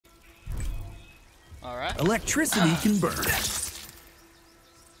All right. Electricity can burn.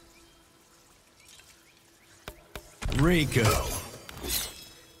 Reiko.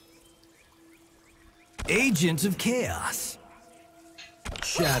 Agent of Chaos.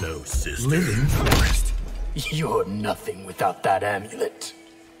 Shadow Sister. Living Forest. You're nothing without that amulet.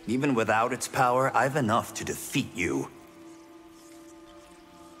 Even without its power, I've enough to defeat you.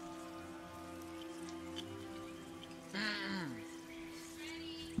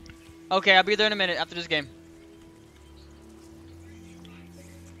 Okay, I'll be there in a minute after this game.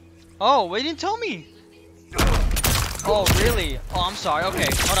 Oh, wait, you didn't tell me. Oh, really? Oh, I'm sorry. Okay,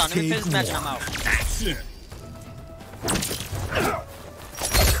 hold on. Let me finish this match and I'm out. Action.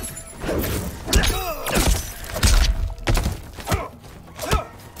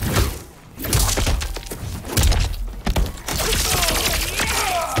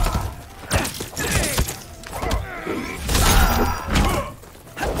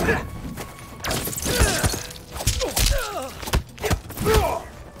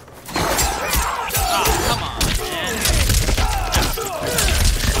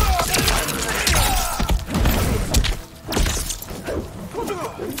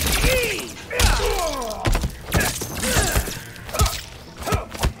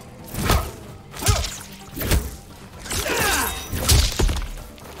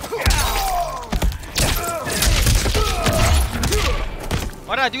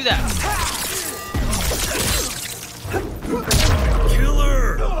 Why did I do that?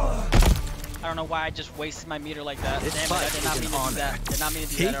 Killer. I don't know why I just wasted my meter like that. Damn it, I did not mean to do that. Did not mean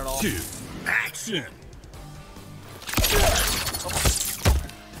to do that at all. Take 2. Action.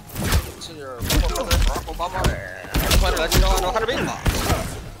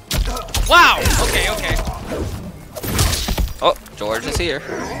 Wow! Okay, okay. Oh, George is here.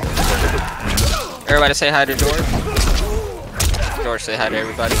 Everybody say hi to George. George, say hi to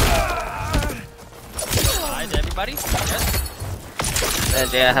everybody. Hi to everybody. Yes.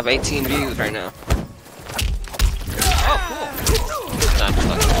 And yeah, I have 18 views right now. Oh, cool. Nah, I'm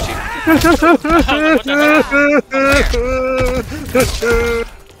just fucking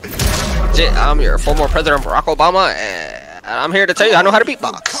with you. I'm your former President Barack Obama, and I'm here to tell you I know how to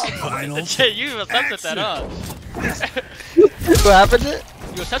beatbox. Final. Jay, you accepted that, huh? What happened? Jay?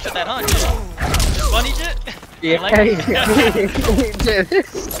 You accepted that, huh, Jay? It's funny, shit? Yeah. Like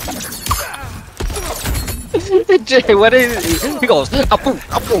Jay, what is it? He goes, boom,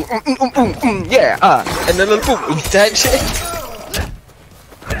 yeah, and then little boom, that shit.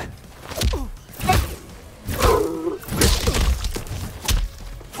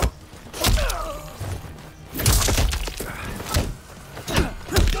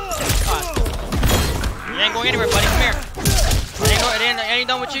 You ain't going anywhere, buddy. Come here. It ain't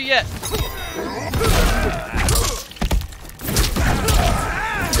done with you yet.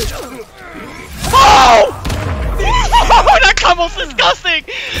 Oh! Oh, that combo's disgusting!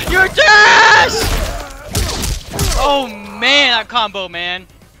 You're trash! Oh man, that combo, man.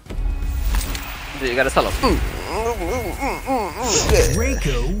 You gotta tell him.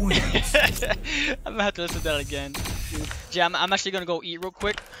 Reiko wins. I'm gonna have to listen to that again. Jay, I'm actually gonna go eat real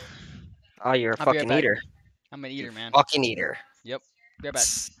quick. Oh, you're a I'll be right fucking back. eater. I'm an eater, man. Fucking eater. Yep. Be right back.